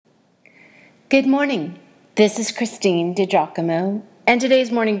Good morning. This is Christine DiGiacomo, and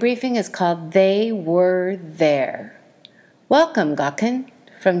today's morning briefing is called They Were There. Welcome, Gökhan,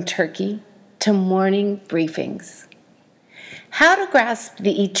 from Turkey to morning briefings. How to grasp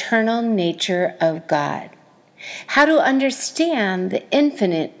the eternal nature of God. How to understand the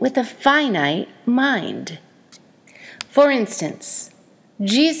infinite with a finite mind. For instance,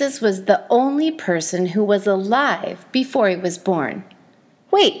 Jesus was the only person who was alive before he was born.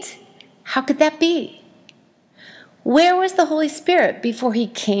 Wait! How could that be? Where was the Holy Spirit before he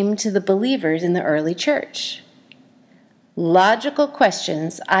came to the believers in the early church? Logical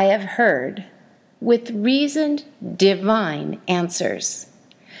questions I have heard with reasoned divine answers,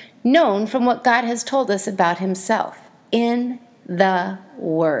 known from what God has told us about himself in the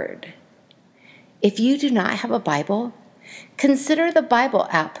Word. If you do not have a Bible, consider the Bible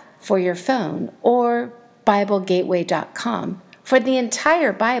app for your phone or BibleGateway.com for the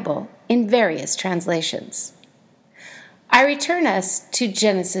entire Bible in various translations. I return us to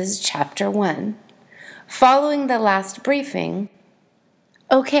Genesis chapter 1. Following the last briefing,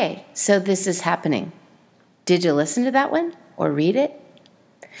 okay, so this is happening. Did you listen to that one or read it?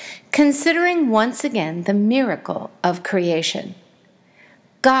 Considering once again the miracle of creation,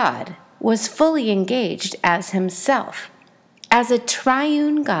 God was fully engaged as himself, as a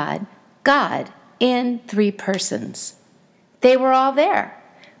triune God, God in three persons. They were all there.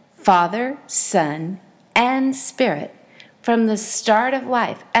 Father, Son, and Spirit, from the start of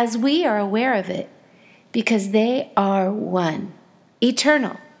life, as we are aware of it, because they are one,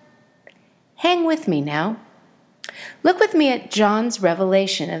 eternal. Hang with me now. Look with me at John's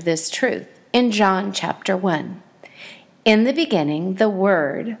revelation of this truth in John chapter 1. In the beginning, the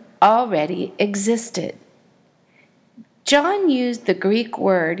Word already existed. John used the Greek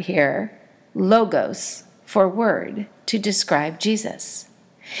word here, logos, for word, to describe Jesus.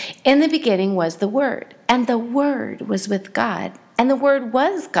 In the beginning was the Word, and the Word was with God, and the Word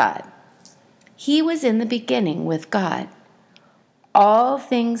was God. He was in the beginning with God. All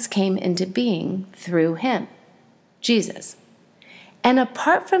things came into being through him, Jesus. And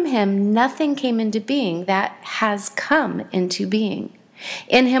apart from him, nothing came into being that has come into being.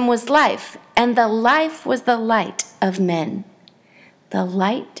 In him was life, and the life was the light of men. The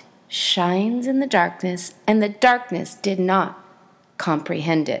light shines in the darkness, and the darkness did not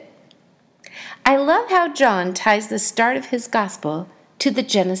comprehend it. I love how John ties the start of his gospel to the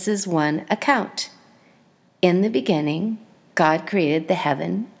Genesis 1 account. In the beginning, God created the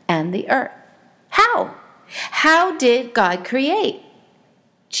heaven and the earth. How? How did God create?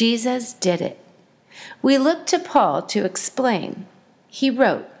 Jesus did it. We look to Paul to explain. He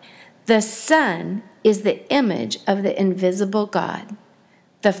wrote, "The Son is the image of the invisible God,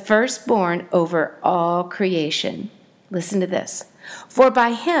 the firstborn over all creation." Listen to this. "For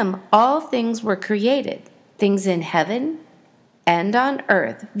by him all things were created, things in heaven and on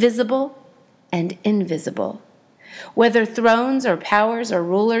earth, visible and invisible. Whether thrones or powers or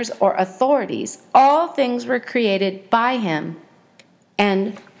rulers or authorities, all things were created by him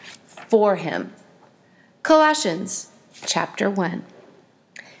and for him." Colossians chapter 1.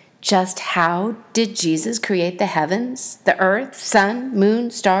 Just how did Jesus create the heavens, the earth, sun, moon,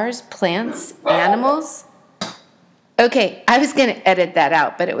 stars, plants, animals? Okay, I was going to edit that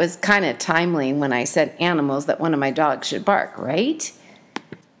out, but it was kind of timely when I said animals that one of my dogs should bark, right?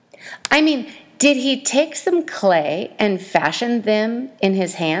 I mean, did he take some clay and fashion them in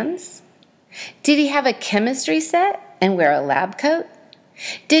his hands? Did he have a chemistry set and wear a lab coat?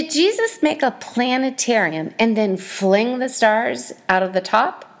 Did Jesus make a planetarium and then fling the stars out of the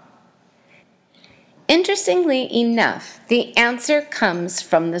top? Interestingly enough, the answer comes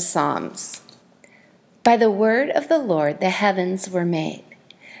from the Psalms. By the word of the Lord the heavens were made,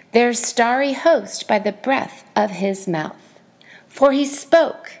 their starry host by the breath of his mouth. For he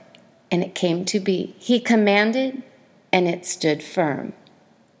spoke, and it came to be. He commanded, and it stood firm.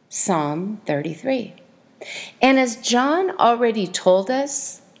 Psalm 33. And as John already told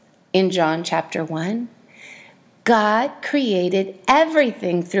us in John chapter 1, God created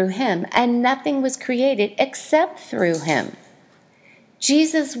everything through him, and nothing was created except through him.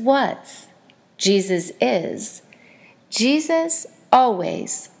 Jesus was, Jesus is, Jesus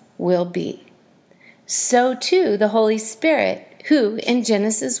always will be. So too the Holy Spirit, who in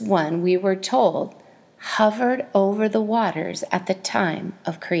Genesis 1 we were told hovered over the waters at the time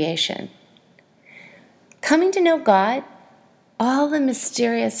of creation. Coming to know God, all the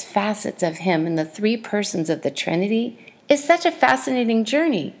mysterious facets of him in the three persons of the Trinity, is such a fascinating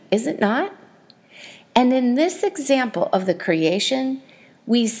journey, is it not? And in this example of the creation,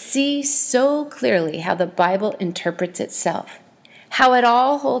 we see so clearly how the Bible interprets itself, how it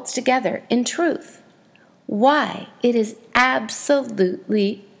all holds together in truth, why it is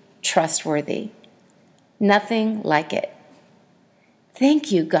absolutely trustworthy. Nothing like it.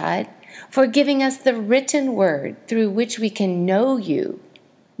 Thank you, God, for giving us the written word through which we can know you,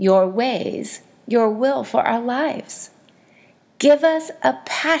 your ways, your will for our lives. Give us a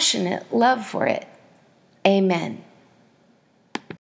passionate love for it. Amen.